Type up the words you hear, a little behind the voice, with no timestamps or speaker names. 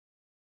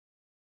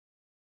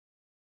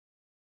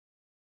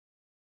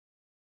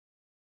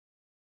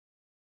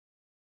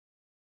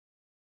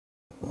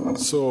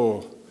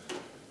So,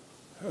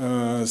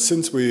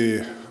 since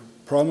we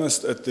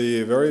promised at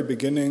the very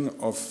beginning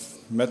of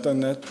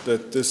MetaNet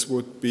that this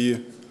would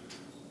be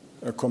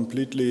a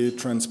completely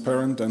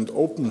transparent and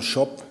open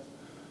shop,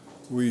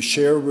 we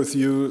share with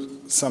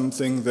you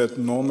something that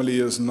normally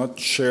is not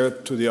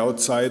shared to the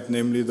outside,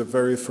 namely the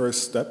very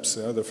first steps.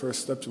 The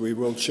first steps, we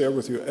will share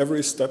with you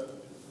every step.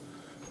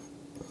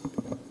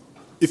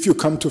 If you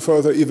come to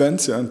further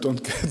events and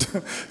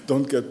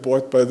don't get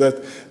bored by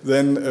that,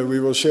 then we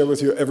will share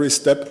with you every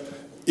step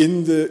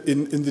in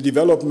the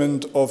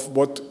development of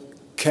what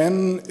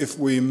can, if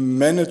we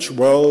manage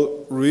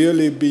well,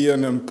 really be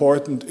an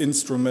important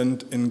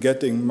instrument in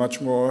getting much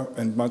more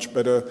and much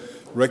better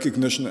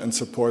recognition and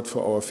support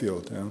for our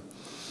field. Yeah.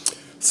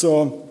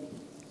 So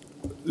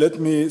let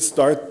me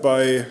start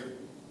by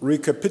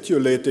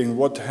recapitulating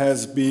what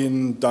has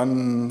been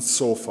done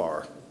so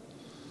far.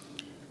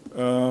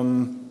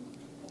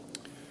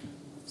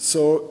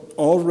 So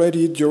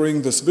already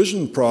during this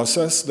vision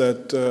process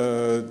that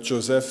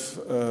Joseph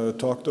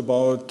talked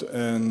about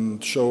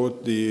and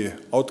showed the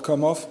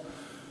outcome of,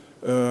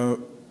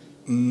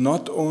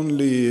 not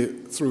only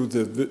through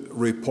the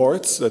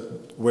reports that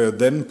were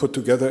then put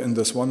together in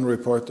this one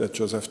report that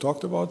Joseph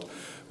talked about,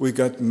 we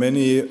got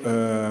many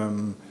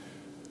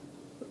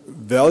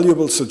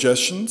valuable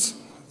suggestions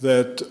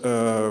that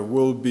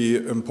will be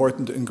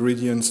important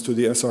ingredients to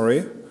the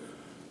SRA,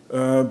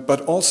 but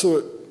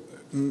also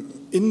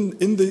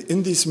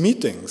in these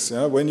meetings,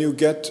 when you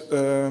get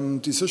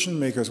decision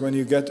makers, when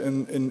you get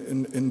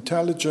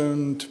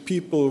intelligent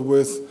people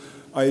with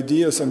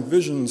ideas and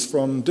visions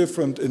from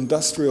different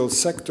industrial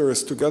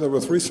sectors together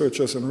with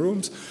researchers in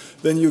rooms,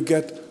 then you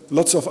get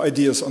lots of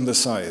ideas on the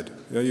side.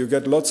 You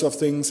get lots of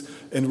things,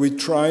 and we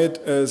tried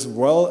as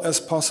well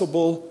as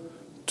possible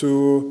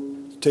to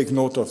take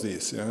note of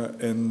these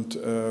and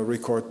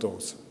record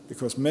those.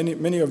 Because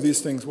many of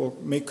these things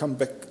may come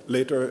back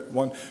later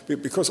on.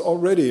 Because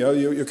already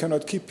you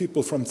cannot keep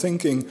people from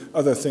thinking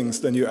other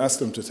things than you ask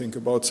them to think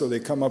about. So they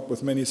come up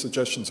with many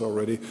suggestions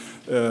already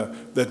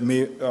that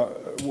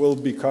will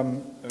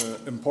become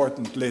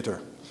important later.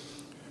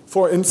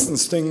 For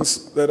instance,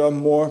 things that are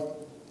more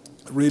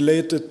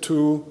related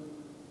to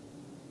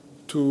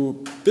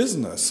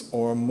business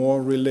or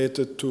more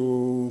related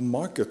to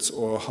markets,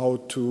 or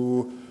how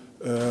to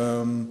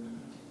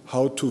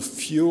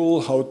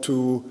fuel, how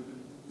to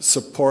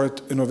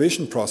support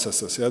innovation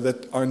processes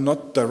that are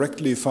not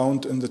directly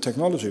found in the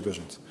technology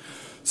visions.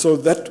 So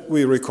that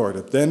we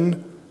recorded.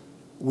 Then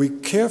we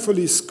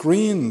carefully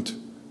screened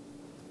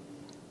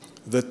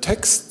the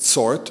text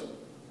sort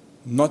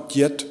not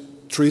yet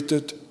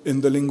treated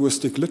in the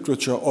linguistic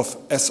literature of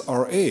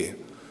SRA.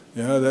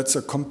 That's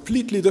a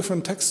completely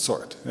different text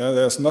sort.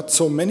 There's not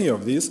so many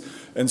of these,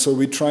 and so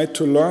we tried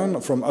to learn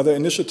from other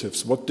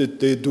initiatives. What did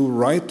they do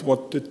right?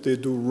 What did they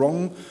do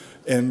wrong?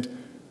 And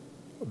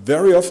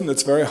very often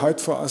it's very hard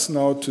for us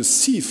now to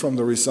see from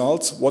the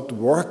results what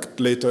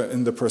worked later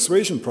in the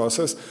persuasion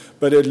process,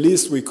 but at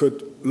least we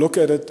could look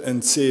at it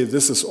and say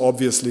this is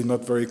obviously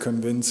not very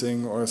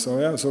convincing or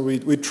so. So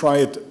we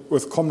tried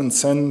with common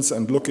sense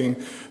and looking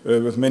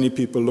with many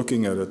people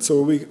looking at it.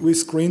 So we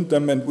screened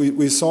them, and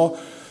we saw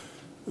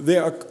they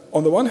are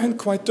on the one hand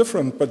quite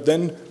different, but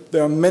then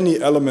there are many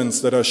elements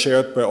that are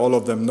shared by all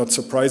of them, not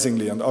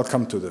surprisingly, and I'll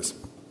come to this.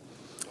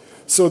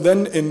 So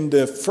then in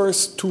the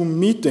first two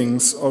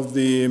meetings of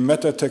the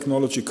Meta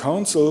Technology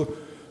Council,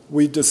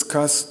 we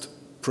discussed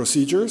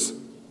procedures.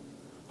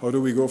 How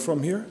do we go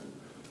from here?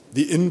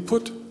 The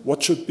input,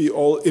 what should be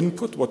all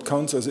input, what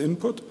counts as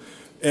input,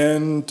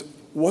 and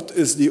what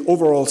is the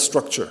overall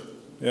structure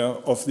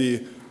of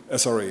the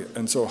SRA.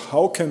 And so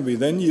how can we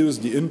then use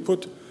the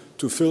input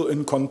to fill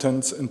in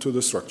contents into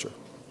the structure?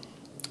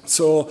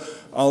 So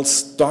I'll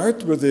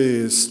start with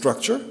the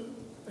structure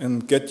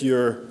and get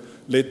your...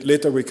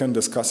 Later we can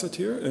discuss it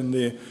here.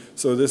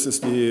 So this is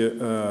the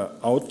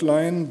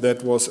outline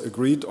that was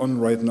agreed on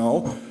right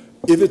now.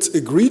 If it's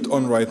agreed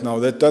on right now,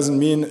 that doesn't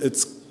mean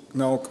it's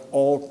now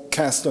all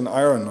cast in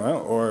iron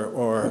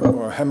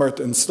or hammered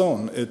in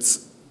stone.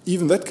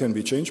 Even that can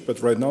be changed,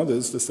 but right now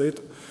this is the state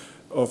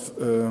of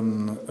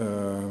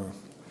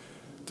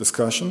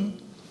discussion.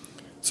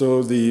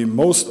 So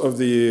most of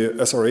the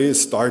SRAs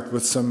start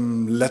with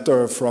some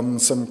letter from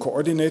some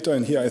coordinator,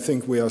 and here I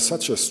think we are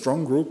such a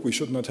strong group, we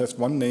should not have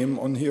one name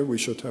on here, we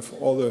should have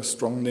all the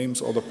strong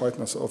names, all the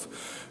partners of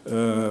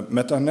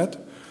MetaNet.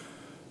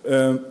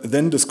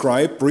 Then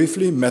describe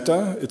briefly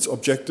Meta, its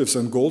objectives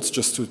and goals,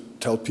 just to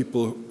tell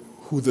people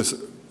who this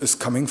is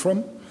coming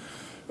from.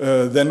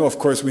 Then of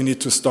course we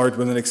need to start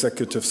with an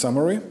executive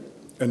summary.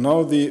 And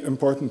now the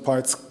important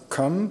parts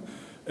come,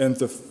 and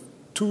the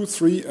 2,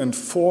 3, and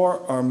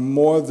 4 are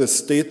more the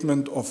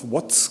statement of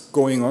what's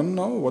going on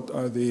now,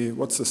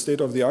 what's the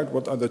state of the art,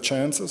 what are the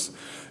chances,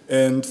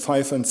 and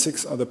 5 and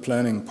 6 are the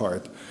planning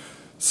part.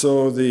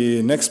 So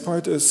the next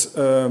part is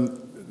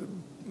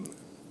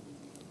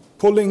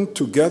pulling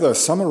together,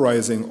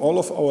 summarizing all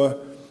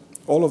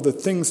of the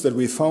things that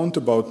we found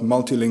about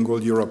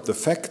multilingual Europe, the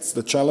facts,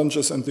 the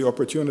challenges, and the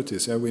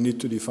opportunities. We need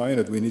to define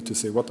it. We need to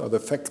say what are the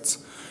facts.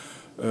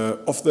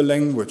 of the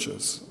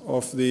languages,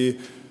 of the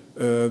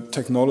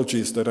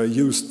technologies that are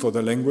used for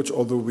the language,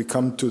 although we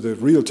come to the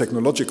real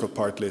technological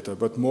part later,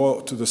 but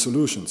more to the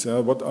solutions. Yeah?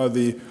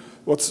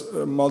 What's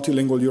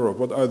multilingual Europe?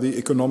 What are the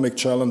economic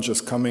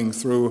challenges coming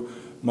through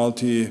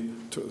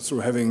through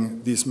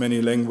having these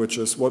many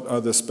languages? What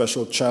are the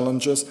special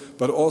challenges?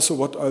 But also,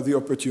 what are the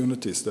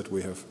opportunities that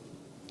we have?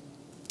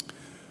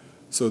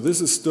 So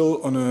this is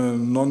still on a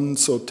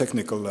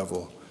non-so-technical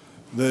level.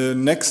 The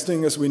next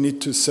thing is we need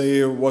to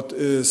say, what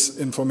is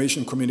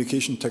information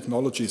communication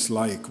technologies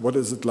like? What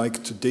is it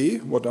like today?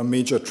 What are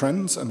major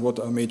trends and what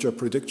are major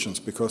predictions?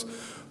 Because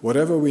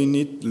whatever we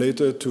need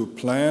later to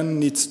plan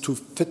needs to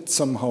fit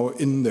somehow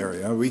in there.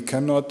 Yeah? We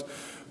cannot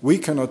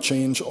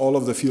change all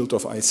of the field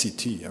of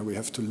ICT. Yeah? We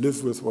have to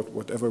live with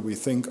whatever we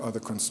think are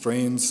the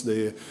constraints,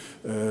 the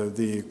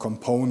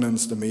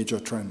components, the major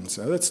trends.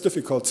 Yeah? That's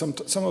difficult.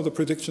 Some of the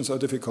predictions are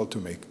difficult to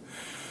make.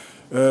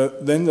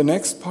 Then the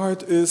next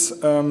part is,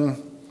 now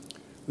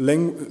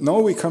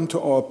we come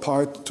to our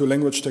part to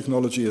language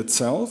technology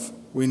itself.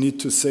 We need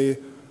to say,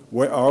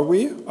 where are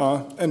we?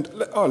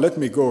 Let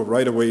me go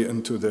right away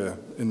into the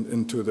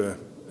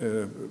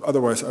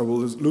otherwise I will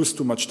lose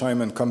too much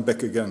time and come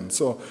back again.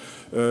 So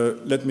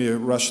let me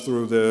rush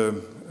through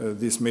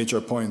these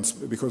major points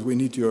because we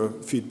need your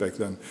feedback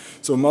then.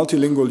 So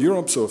multilingual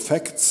Europe, so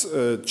facts,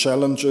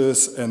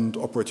 challenges and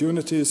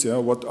opportunities. Yeah,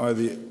 what are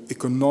the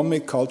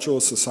economic, cultural,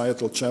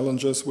 societal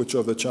challenges? Which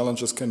of the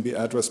challenges can be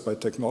addressed by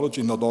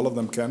technology? Not all of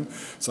them can.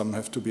 Some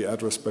have to be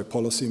addressed by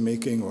policy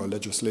making or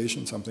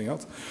legislation, something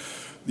else.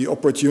 The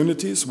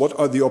opportunities, what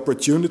are the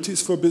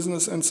opportunities for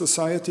business and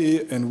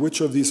society, and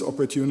which of these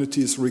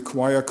opportunities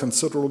require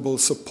considerable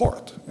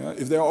support? Yeah,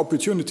 if there are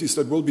opportunities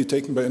that will be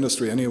taken by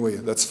industry anyway,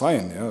 that's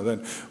fine, yeah,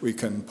 then we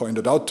can point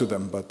it out to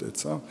them, but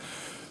it's...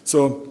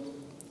 So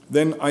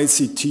then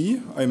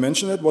ICT, I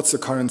mentioned it, what's the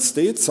current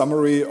state?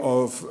 Summary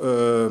of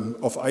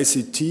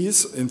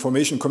ICTs,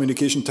 information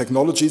communication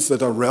technologies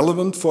that are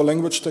relevant for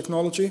language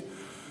technology.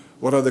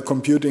 What are the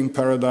computing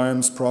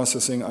paradigms,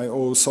 processing,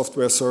 I/O,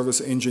 software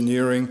service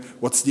engineering?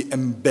 What's the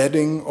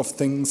embedding of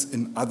things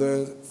in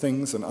other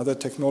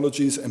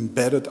technologies,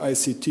 embedded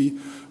ICT?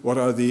 What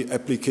are the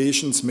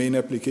applications, main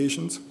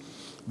applications?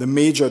 The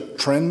major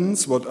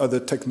trends, what are the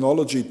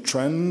technology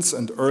trends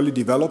and early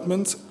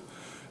developments?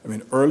 I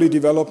mean, early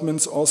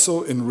developments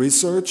also in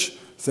research,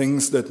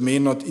 things that may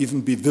not even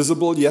be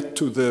visible yet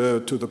to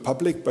the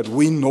public, but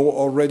we know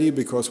already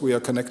because we are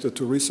connected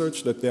to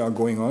research that they are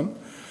going on.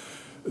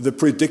 The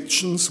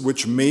predictions,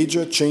 which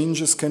major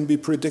changes can be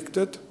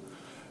predicted.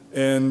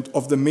 And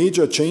of the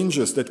major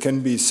changes that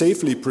can be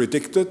safely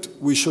predicted,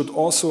 we should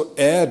also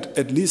add,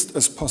 at least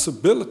as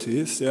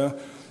possibilities, yeah,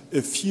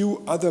 a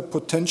few other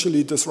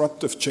potentially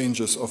disruptive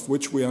changes of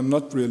which we are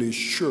not really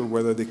sure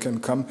whether they can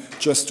come,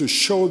 just to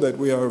show that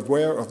we are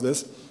aware of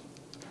this.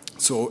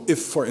 So if,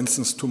 for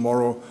instance,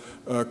 tomorrow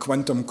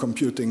quantum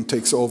computing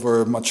takes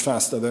over much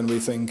faster than we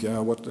think, yeah,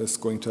 what is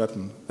going to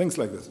happen? Things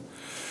like this.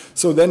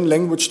 So then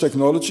language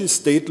technology,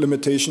 state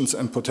limitations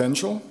and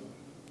potential,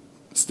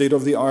 state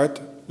of the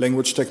art,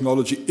 language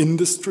technology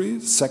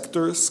industry,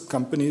 sectors,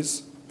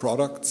 companies,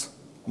 products,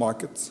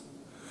 markets.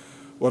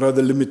 What are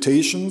the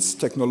limitations,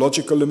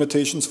 technological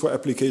limitations for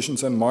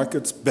applications and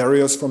markets,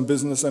 barriers from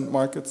business and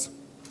markets?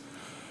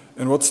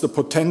 And what's the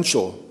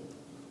potential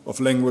of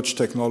language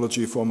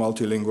technology for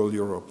multilingual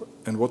Europe?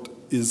 And what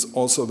is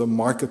also the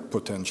market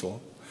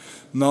potential?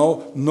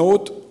 Now,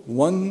 note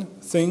one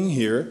thing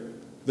here,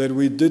 that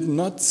we did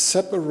not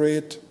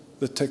separate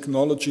the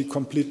technology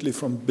completely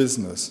from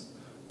business.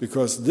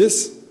 Because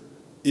this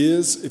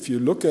is, if you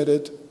look at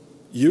it,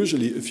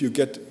 usually if you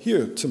get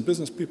here, some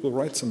business people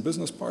write some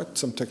business part,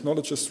 some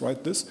technologists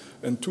write this,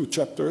 and 2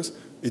 chapters,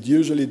 it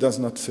usually does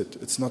not fit.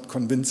 It's not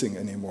convincing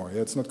anymore.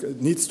 It's not, it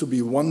needs to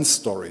be one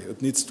story.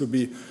 It needs to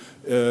be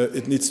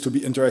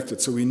interacted.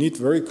 So we need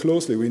very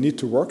closely, we need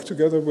to work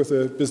together with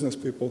the business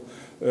people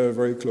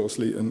very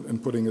closely in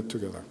putting it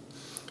together.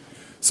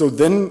 So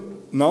then,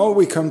 now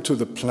we come to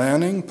the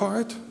planning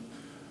part.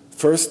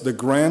 First, the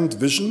grand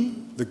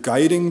vision, the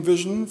guiding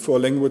vision for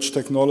language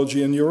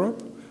technology in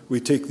Europe.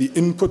 We take the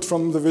input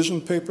from the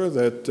vision paper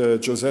that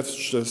Joseph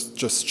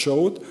just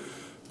showed,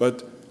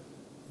 but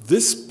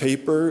this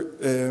paper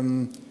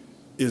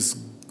is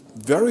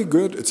very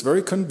good, it's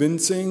very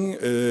convincing,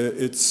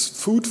 it's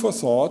food for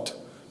thought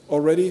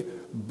already,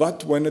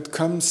 but when it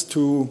comes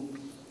to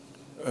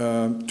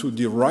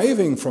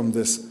deriving from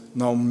this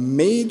now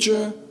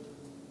major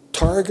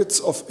targets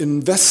of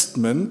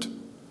investment,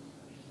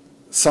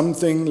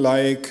 something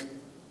like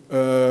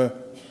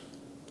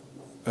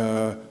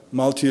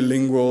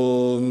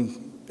multilingual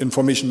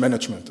information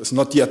management is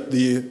not yet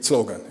the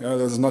slogan. Yeah,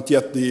 there's not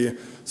yet the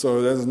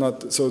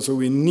so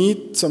we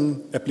need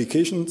some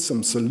applications,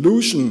 some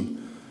solution,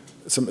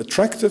 some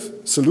attractive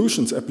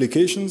solutions,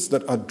 applications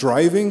that are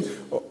driving,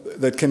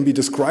 that can be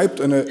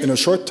described in a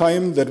short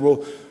time, that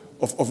will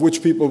of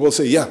which people will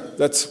say, yeah,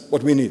 that's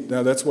what we need.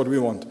 Yeah, that's what we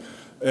want.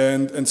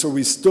 And so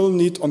we still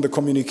need, on the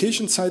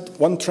communication side,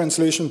 one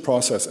translation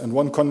process and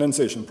one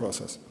condensation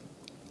process.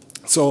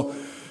 So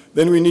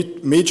Then we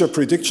need major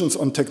predictions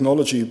on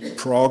technology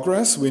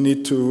progress. We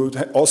need to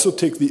also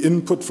take the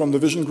input from the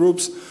vision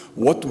groups.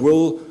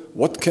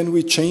 What can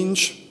we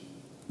change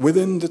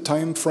within the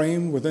time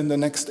frame, within the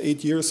next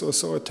 8 years or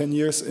so, or 10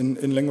 years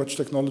in language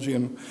technology?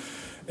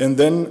 And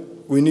then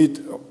we need,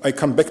 I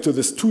come back to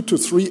this, 2 to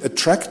 3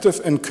 attractive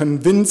and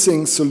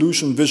convincing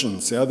solution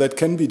visions, yeah, that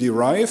can be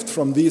derived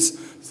from these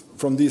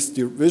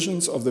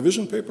divisions of the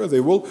vision paper.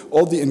 They will,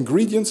 all the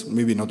ingredients,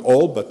 maybe not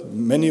all, but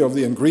many of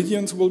the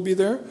ingredients will be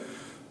there.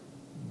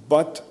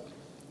 But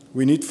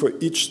we need for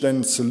each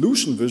then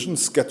solution vision,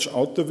 sketch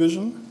out the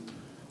vision.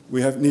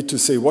 We need to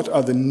say what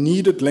are the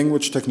needed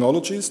language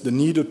technologies, the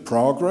needed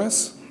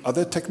progress,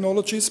 other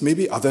technologies,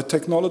 maybe other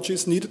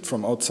technologies needed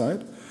from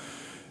outside.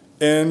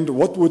 And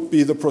what would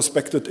be the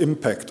prospective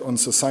impact on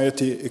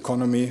society,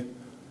 economy,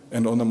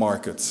 and on the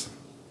markets?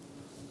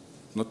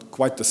 Not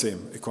quite the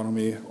same.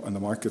 Economy and the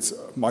markets.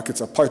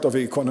 Markets are part of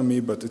the economy,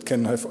 but it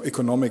can have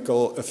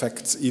economical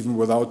effects even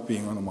without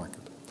being on the market.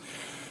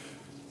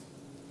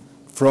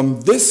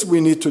 From this, we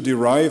need to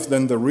derive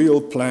then the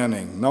real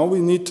planning. Now we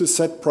need to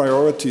set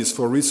priorities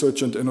for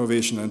research and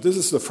innovation. And this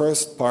is the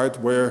first part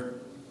where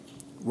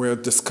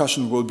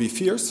discussion will be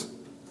fierce,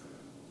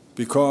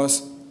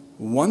 because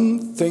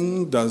one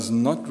thing does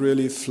not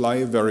really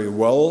fly very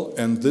well,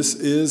 and this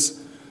is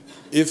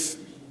if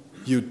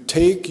you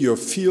take your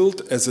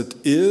field as it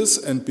is,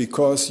 and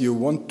because you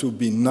want to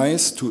be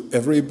nice to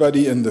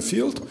everybody in the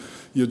field,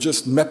 you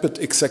just map it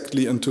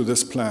exactly into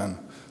this plan.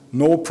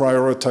 No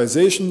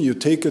prioritization, you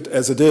take it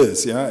as it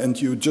is, yeah,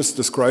 and you just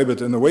describe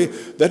it in a way.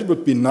 That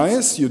would be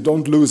nice, you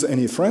don't lose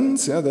any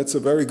friends, yeah, that's a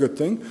very good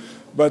thing.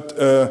 But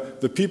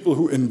the people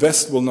who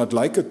invest will not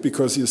like it,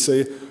 because you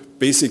say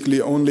basically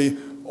only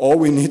all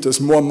we need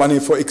is more money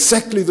for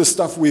exactly the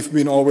stuff we've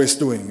been always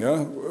doing,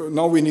 yeah.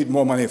 Now we need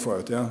more money for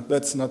it, yeah.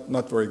 That's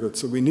not very good,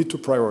 so we need to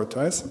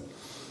prioritize.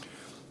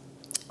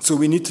 So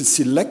we need to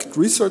select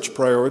research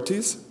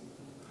priorities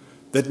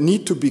that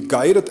need to be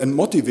guided and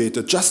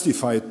motivated,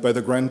 justified by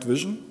the grand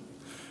vision.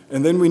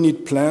 And then we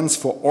need plans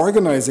for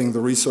organizing the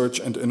research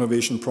and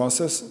innovation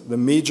process, the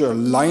major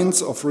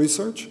lines of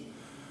research,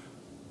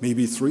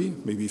 maybe 3,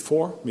 maybe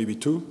 4, maybe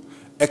 2,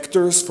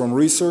 actors from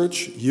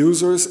research,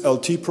 users,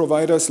 LT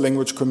providers,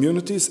 language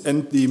communities,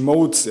 and the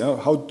modes, yeah,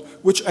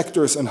 which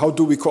actors and how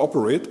do we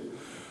cooperate,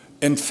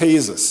 and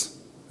phases.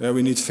 Yeah,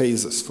 we need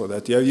phases for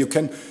that. Yeah, you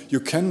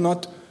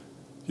cannot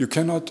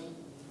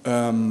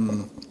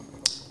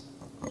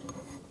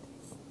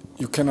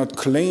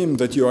claim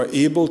that you are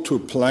able to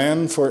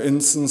plan, for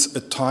instance,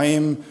 a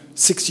time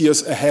 6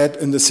 years ahead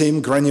in the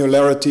same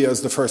granularity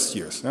as the first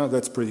years. Yeah,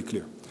 that's pretty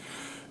clear.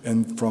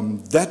 And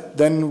from that,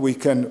 then we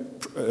can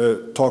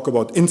talk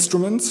about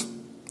instruments.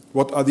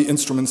 What are the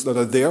instruments that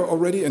are there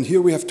already? And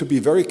here we have to be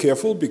very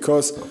careful,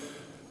 because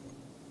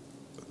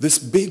this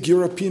big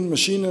European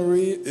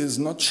machinery is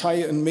not shy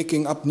in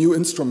making up new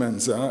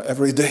instruments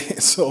every day.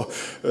 So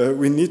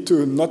we need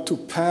to not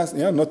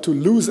to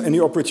lose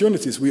any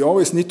opportunities. We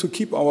always need to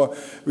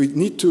we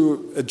need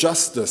to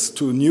adjust this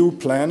to new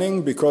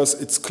planning, because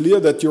it's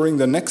clear that during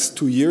the next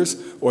 2 years,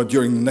 or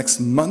during the next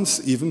months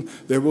even,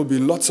 there will be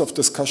lots of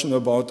discussion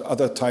about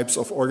other types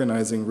of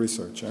organizing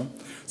research. Yeah?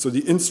 So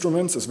the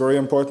instruments is very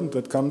important,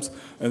 that comes,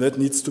 and that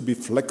needs to be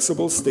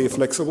flexible, stay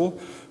flexible.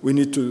 We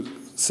need to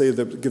say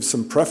that, give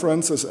some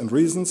preferences and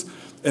reasons,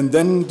 and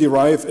then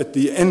derive at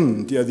the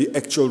end, the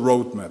actual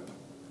roadmap.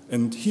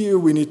 And here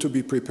we need to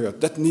be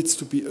prepared. That needs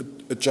to be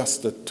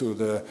adjusted to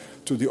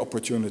the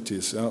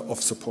opportunities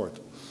of support.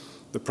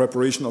 The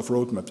preparation of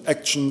roadmap,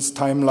 actions,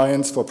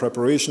 timelines for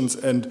preparations,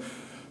 and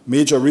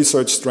major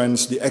research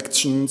strands, the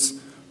actions,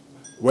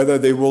 whether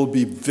they will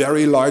be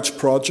very large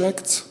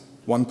projects,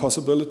 one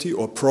possibility,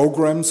 or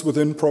programs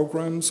within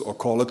programs, or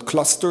call it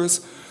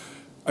clusters.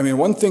 I mean,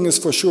 one thing is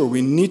for sure,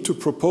 we need to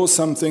propose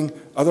something,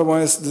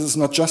 otherwise this is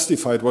not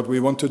justified, what we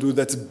want to do,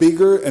 that's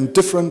bigger and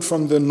different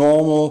from the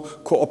normal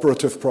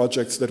cooperative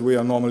projects that we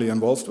are normally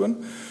involved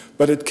in.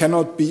 But it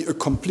cannot be a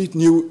complete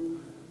new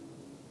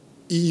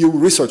EU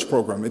research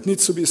program. It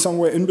needs to be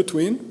somewhere in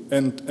between,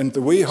 and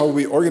the way how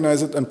we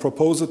organize it and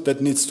propose it, that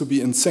needs to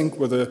be in sync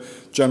with the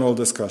general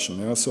discussion.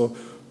 Yeah? So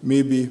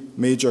maybe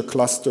major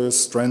clusters,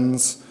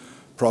 strands,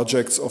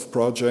 projects of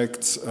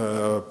projects,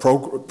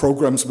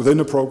 programs within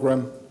a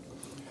program.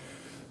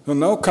 So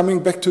now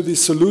coming back to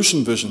these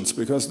solution visions,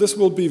 because this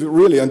will be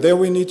really, and there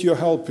we need your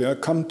help, yeah?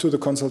 Come to the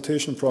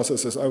consultation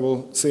processes. I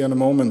will say in a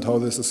moment how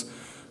this is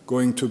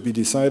going to be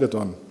decided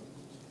on.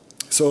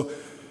 So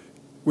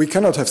we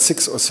cannot have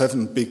 6 or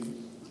 7 big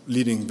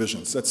leading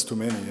visions, that's too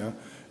many, yeah?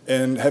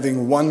 And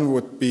having one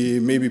would be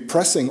maybe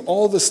pressing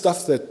all the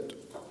stuff that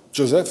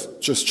Joseph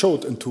just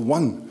showed into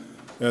one.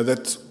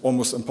 That's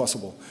almost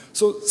impossible.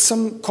 So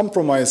some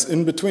compromise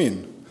in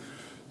between.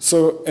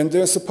 So, and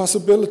there's a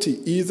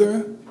possibility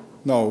either.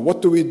 Now,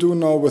 what do we do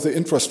now with the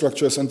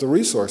infrastructures and the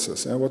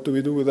resources? What do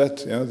we do with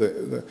that?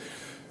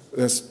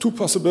 There's 2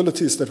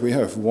 possibilities that we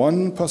have.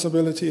 One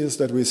possibility is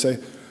that we say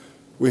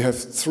we have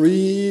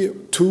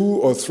 2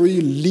 or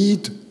 3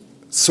 lead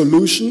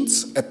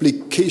solutions,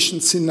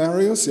 application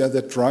scenarios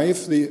that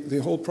drive the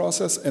whole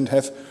process, and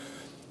have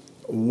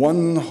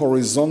one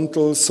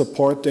horizontal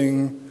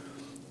supporting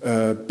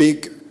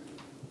big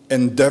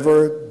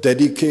endeavor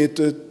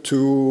dedicated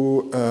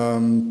to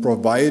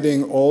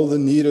providing all the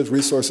needed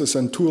resources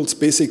and tools,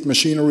 basic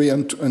machinery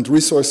and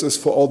resources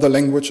for all the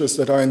languages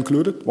that are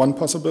included, one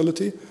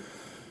possibility.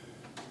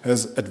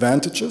 Has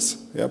advantages,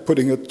 yeah,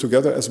 putting it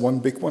together as one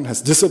big one,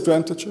 has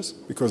disadvantages,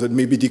 because it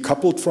may be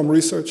decoupled from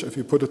research if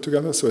you put it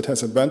together, so it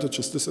has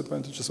advantages,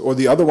 disadvantages. Or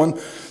the other one,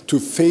 to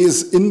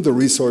phase in the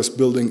resource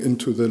building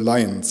into the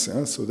lines.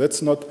 Yeah? So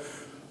that's not,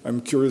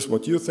 I'm curious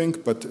what you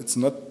think, but it's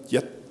not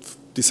yet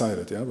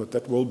decided, yeah? But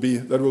that will be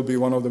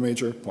one of the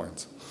major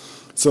points.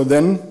 So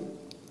then,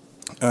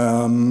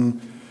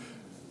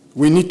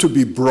 we need to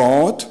be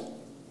broad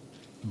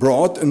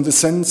in the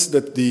sense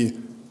that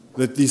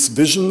these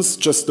visions,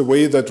 just the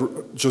way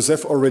that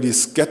Joseph already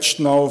sketched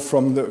now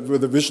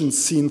with the visions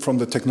seen from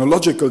the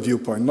technological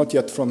viewpoint, not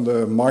yet from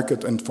the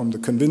market and from the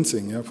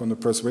convincing, yeah, from the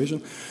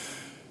persuasion.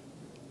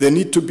 There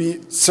need to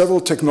be several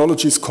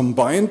technologies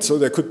combined, so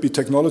there could be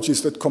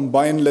technologies that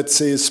combine, let's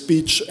say,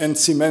 speech and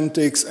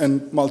semantics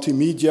and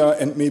multimedia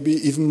and maybe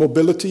even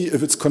mobility,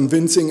 if it's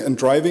convincing and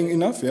driving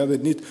enough, yeah, they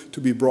need to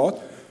be broad,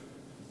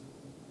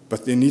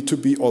 but they need to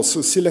be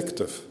also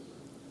selective.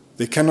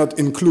 They cannot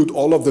include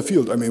all of the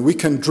field. I mean, we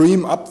can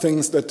dream up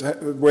things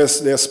where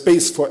there's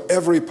space for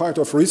every part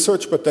of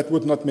research, but that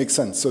would not make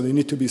sense. So they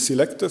need to be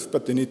selective,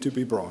 but they need to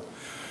be broad.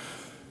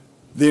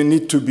 They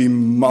need to be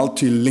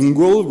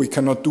multilingual. We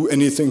cannot do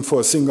anything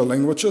for single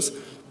languages,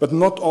 but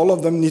not all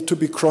of them need to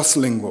be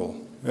cross-lingual.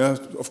 Yeah,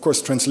 of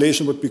course,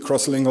 translation would be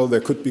cross-lingual.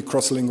 There could be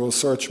cross-lingual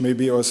search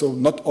maybe also.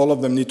 Not all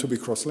of them need to be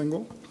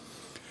cross-lingual.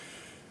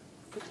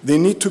 They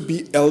need to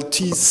be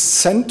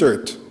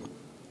LT-centered.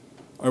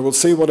 I will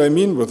say what I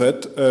mean with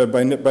that.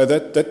 By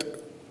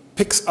that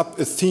picks up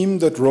a theme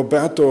that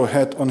Roberto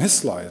had on his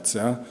slides.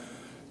 Yeah?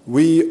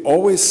 We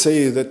always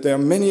say that there are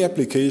many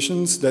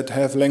applications that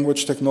have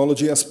language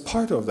technology as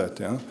part of that.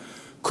 Yeah?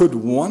 Could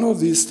one of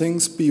these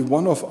things be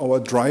one of our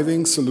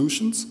driving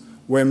solutions,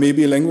 where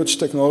maybe language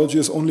technology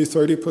is only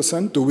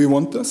 30%? Do we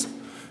want this?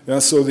 Yeah,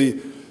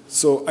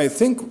 so I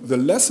think the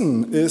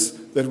lesson is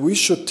that we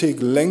should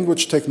take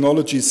language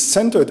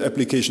technology-centered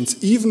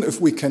applications, even if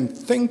we can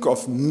think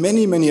of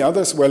many, many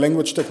others where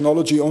language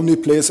technology only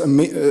plays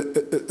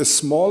a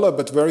smaller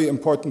but very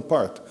important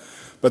part.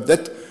 But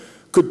that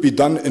could be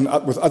done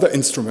with other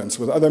instruments,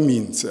 with other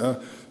means,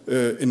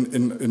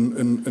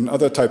 in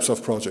other types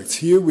of projects.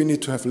 Here we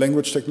need to have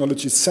language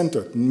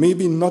technology-centered,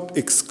 maybe not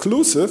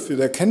exclusive,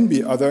 there can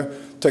be other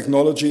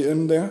technology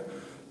in there,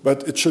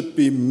 but it should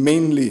be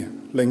mainly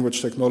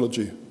language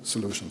technology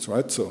solutions,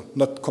 right? So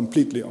not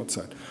completely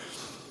outside.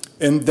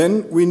 And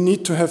then we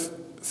need to have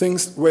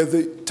things where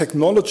the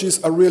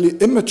technologies are really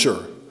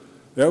immature.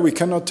 Yeah, we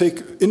cannot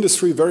take,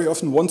 industry very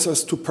often wants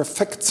us to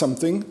perfect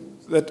something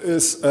that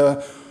is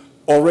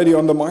already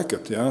on the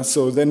market. Yeah?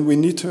 So then we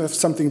need to have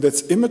something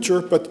that's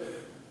immature, but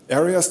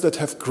areas that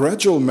have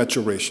gradual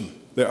maturation.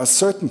 There are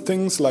certain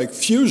things like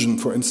fusion,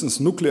 for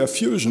instance, nuclear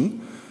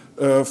fusion,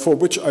 for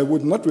which I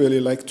would not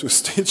really like to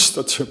stage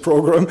such a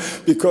program,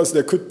 because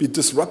there could be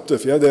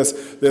disruptive. Yeah,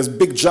 there's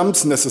big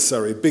jumps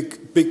necessary,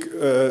 big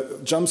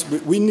jumps.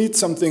 We need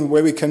something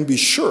where we can be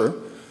sure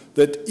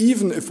that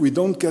even if we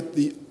don't get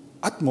the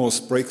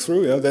utmost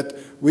breakthrough, yeah, that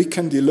we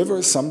can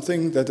deliver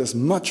something that is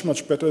much,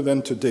 much better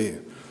than today.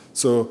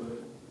 So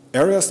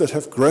areas that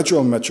have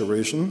gradual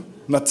maturation,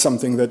 not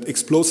something that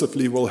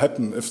explosively will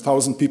happen. If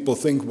 1,000 people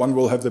think, one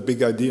will have the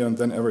big idea and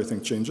then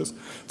everything changes.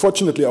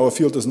 Fortunately, our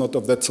field is not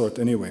of that sort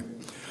anyway.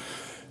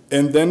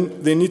 And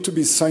then they need to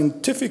be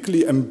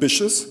scientifically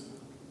ambitious,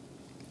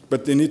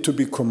 but they need to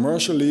be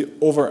commercially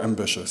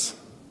over-ambitious.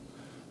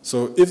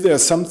 So if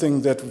there's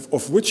something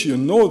of which you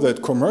know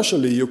that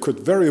commercially you could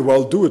very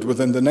well do it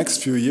within the next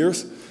few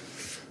years,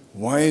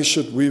 why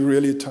should we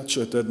really touch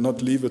it and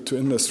not leave it to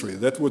industry?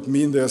 That would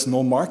mean there's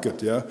no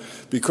market, yeah?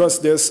 Because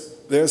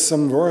there's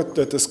some word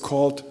that is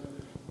called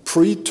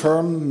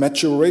preterm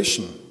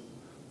maturation.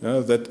 Yeah?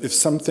 That if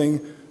something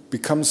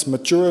becomes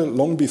mature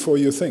long before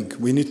you think.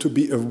 We need to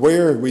be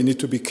aware, we need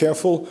to be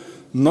careful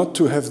not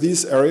to have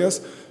these areas,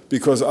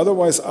 because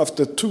otherwise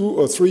after 2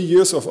 or 3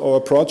 years of our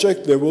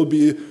project, there will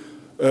be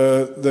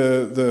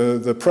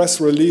the press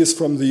release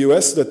from the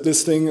US that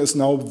this thing is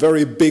now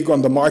very big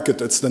on the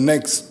market. It's the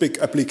next big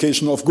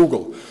application of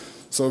Google.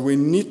 So we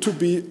need to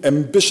be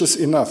ambitious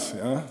enough,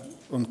 yeah,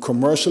 and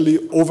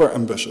commercially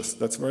over-ambitious.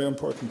 That's very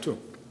important too.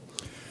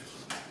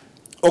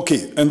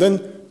 Okay, and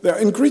then there are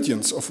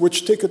ingredients of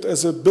which take it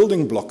as a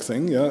building block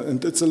thing, yeah,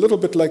 and it's a little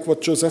bit like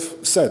what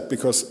Joseph said,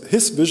 because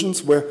his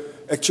visions were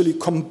actually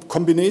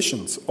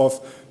combinations of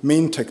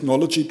main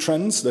technology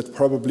trends that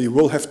probably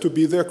will have to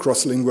be there.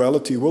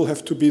 Cross-linguality will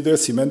have to be there.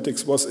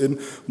 Semantics was in,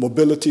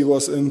 mobility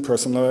was in,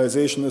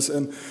 personalization is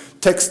in,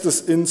 text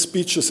is in,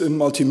 speech is in,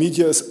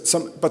 multimedia is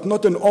some, but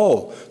not in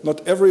all. Not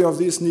every of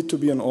these need to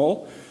be in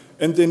all.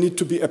 And they need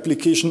to be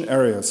application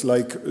areas,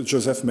 like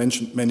Joseph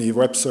mentioned many,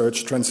 web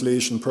search,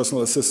 translation,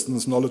 personal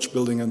assistance, knowledge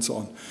building, and so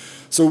on.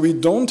 So we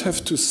don't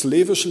have to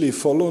slavishly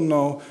follow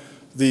now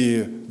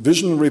the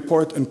vision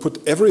report and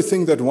put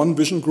everything that one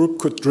vision group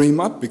could dream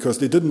up, because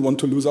they didn't want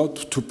to lose out,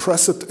 to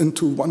press it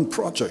into one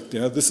project.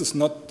 Yeah, this is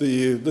not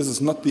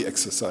the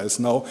exercise.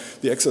 Now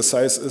the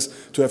exercise is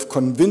to have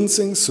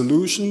convincing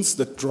solutions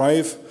that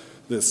drive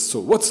this. So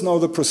what's now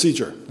the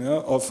procedure,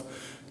 yeah, of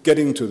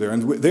getting to there?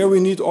 And there we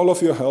need all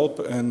of your help,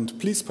 and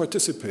please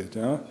participate.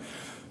 Yeah.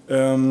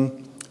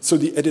 So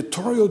the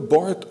editorial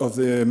board of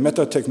the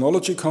Meta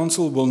Technology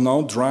Council will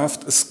now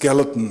draft a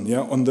skeleton, yeah,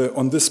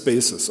 on this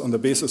basis, on the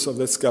basis of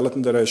that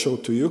skeleton that I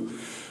showed to you,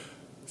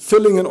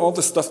 filling in all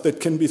the stuff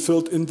that can be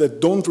filled in that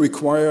don't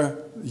require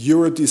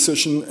your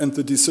decision and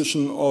the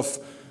decision of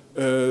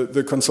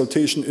the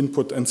consultation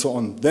input and so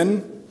on.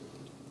 Then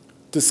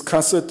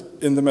discuss it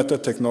in the Meta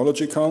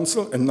Technology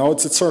Council, and now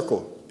it's a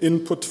circle.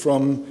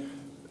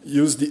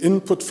 Use the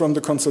input from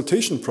the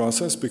consultation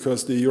process,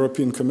 because the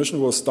European Commission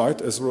will start,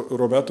 as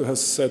Roberto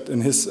has said in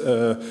his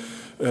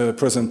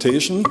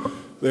presentation,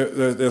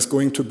 there's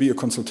going to be a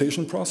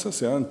consultation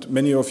process, yeah, and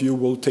many of you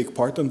will take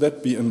part in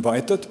that, be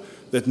invited.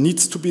 That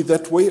needs to be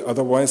that way,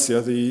 otherwise, yeah,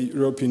 the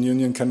European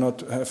Union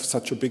cannot have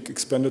such a big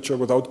expenditure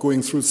without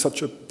going through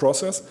such a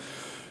process.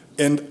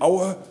 And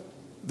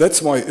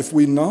that's why if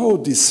we now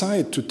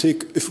decide to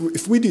take,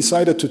 if we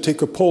decided to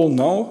take a poll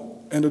now,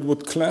 and it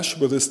would clash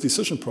with this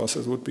decision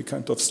process, it would be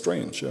kind of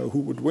strange. Who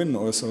would win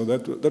or so?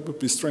 That would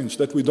be strange.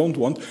 That we don't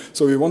want.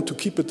 So we want to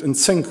keep it in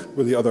sync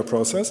with the other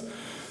process.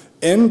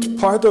 And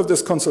part of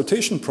this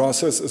consultation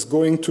process is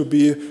going to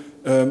be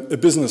a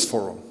business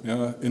forum,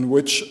 yeah, in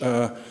which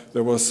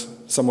there was,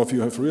 some of you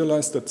have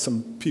realized that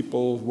some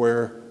people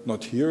were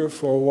not here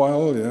for a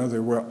while. Yeah, they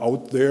were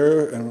out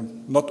there,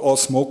 and not all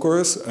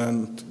smokers,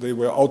 and they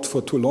were out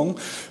for too long.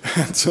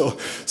 And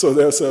so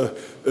there's a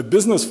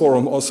business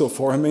forum also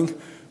forming.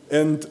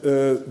 And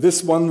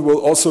this one will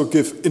also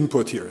give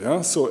input here,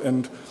 yeah. So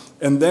and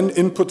then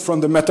input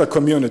from the Meta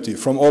community,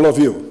 from all of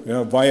you,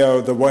 yeah,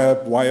 via the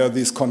web, via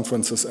these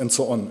conferences, and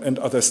so on, and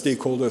other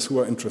stakeholders who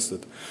are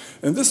interested.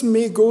 And this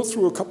may go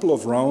through a couple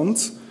of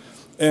rounds,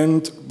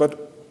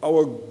 but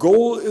our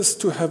goal is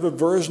to have a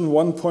version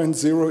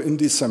 1.0 in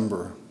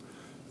December.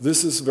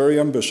 This is very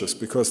ambitious,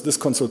 because this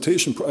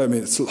consultation, I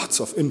mean, it's lots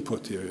of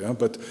input here, yeah?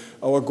 But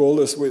our goal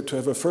is to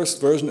have a first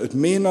version. It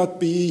may not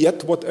be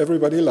yet what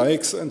everybody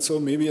likes, and so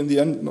maybe in the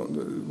end, no,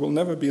 it will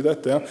never be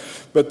that there.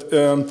 But,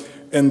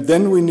 and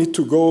then we need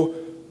to go,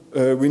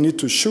 we need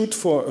to shoot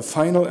for a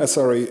final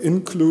SRA,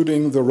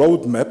 including the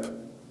roadmap,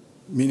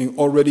 meaning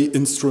already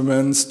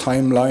instruments,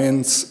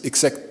 timelines,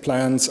 exact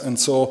plans, and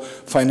so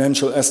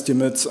financial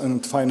estimates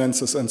and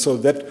finances, and so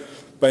that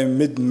by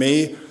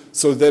mid-May,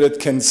 so that it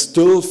can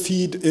still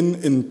feed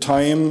in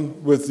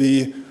time with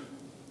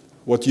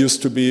what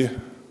used to be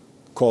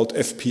called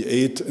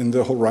FP8 in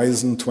the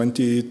Horizon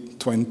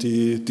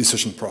 2020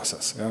 decision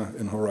process, yeah,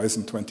 in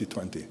Horizon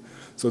 2020.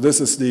 So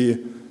this is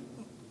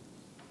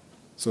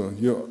so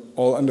you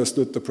all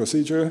understood the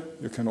procedure,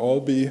 you can all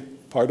be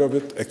part of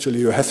it. Actually,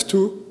 you have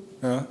to,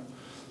 yeah?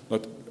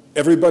 Not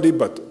everybody,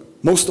 but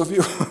most of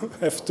you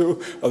have to,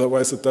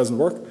 otherwise it doesn't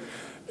work.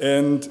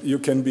 And you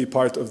can be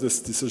part of this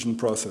decision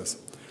process.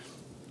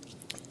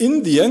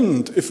 In the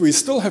end, if we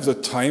still have the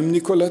time,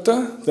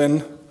 Nicoletta,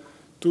 then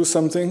do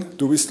something.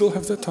 Do we still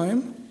have the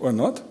time or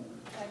not?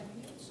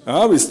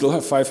 We still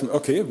have 5 minutes.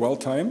 Okay, well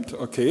timed.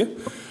 Okay.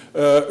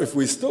 If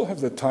we still have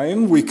the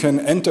time, we can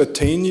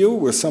entertain you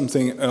with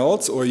something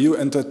else, or you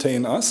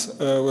entertain us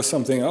with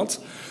something else.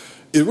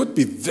 It would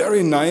be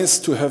very nice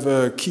to have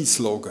a key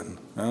slogan.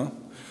 Yeah?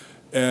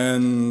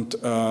 And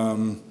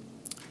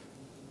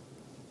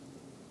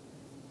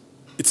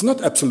it's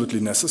not absolutely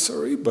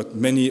necessary, but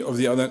many of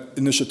the other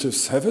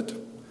initiatives have it.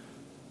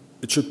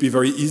 It should be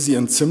very easy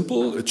and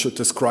simple. It should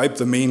describe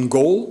the main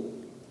goal,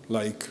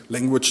 like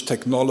language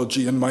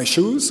technology in my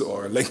shoes,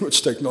 or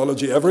language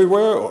technology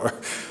everywhere. Or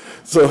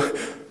so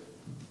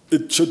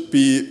it should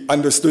be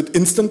understood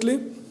instantly.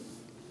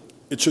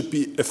 It should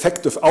be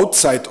effective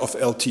outside of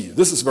LT.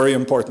 This is very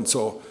important.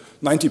 So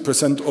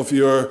 90% of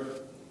your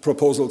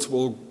proposals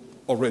will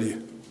already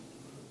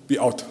be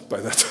out by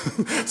that.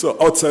 So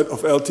outside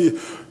of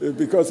LT,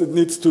 because it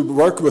needs to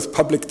work with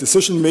public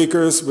decision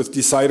makers, with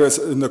deciders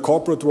in the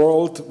corporate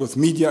world, with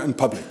media and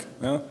public.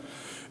 Yeah?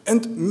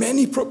 And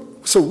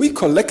so we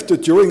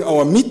collected during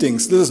our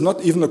meetings, this is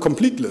not even a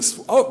complete list.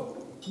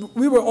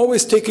 We were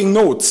always taking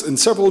notes in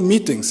several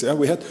meetings. Yeah?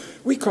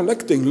 We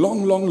collecting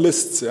long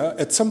lists. Yeah?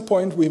 At some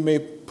point we may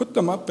put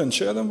them up and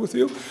share them with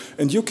you,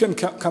 and you can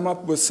come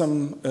up with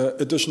some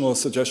additional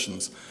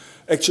suggestions.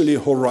 Actually,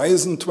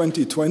 Horizon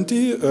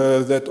 2020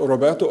 that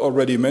Roberto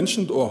already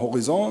mentioned, or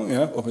Horizon,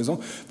 yeah, Horizon,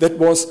 that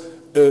was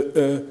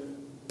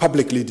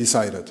publicly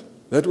decided.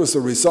 That was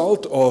the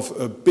result of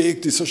a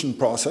big decision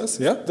process.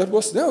 Yeah, that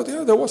was, yeah,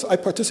 there was. I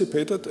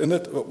participated in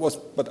it,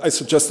 but I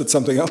suggested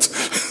something else.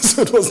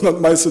 So it was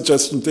not my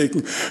suggestion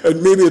taken,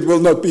 and maybe it will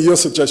not be your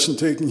suggestion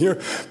taken here.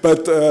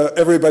 But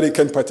everybody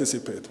can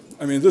participate.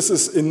 I mean, this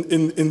is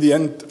in the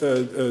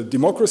end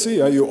democracy.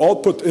 Yeah? You all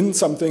put in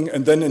something,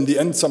 and then in the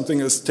end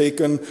something is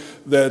taken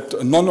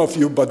that none of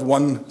you but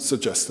one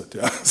suggested.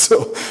 Yeah,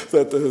 so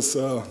that is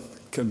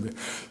can be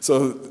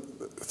so.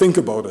 think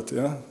about it,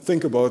 yeah?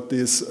 Think about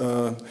these.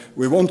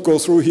 We won't go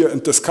through here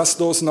and discuss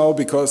those now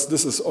because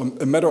this is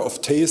a matter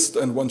of taste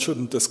and one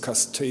shouldn't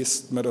discuss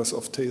matters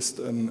of taste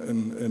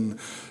in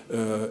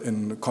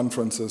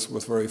conferences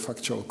with very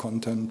factual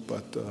content.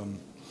 But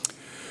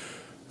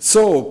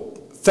so,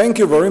 thank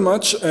you very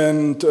much,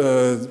 and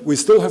we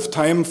still have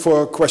time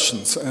for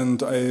questions,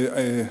 and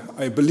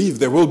I believe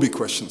there will be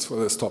questions for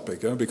this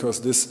topic, yeah? Because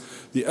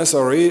the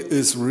SRA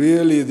is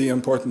really the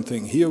important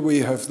thing. Here we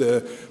have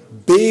the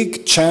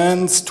big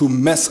chance to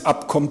mess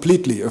up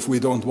completely if we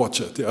don't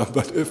watch it, yeah?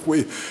 But if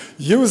we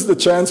use the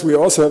chance, we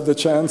also have the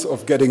chance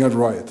of getting it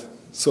right.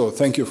 So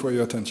thank you for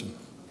your attention.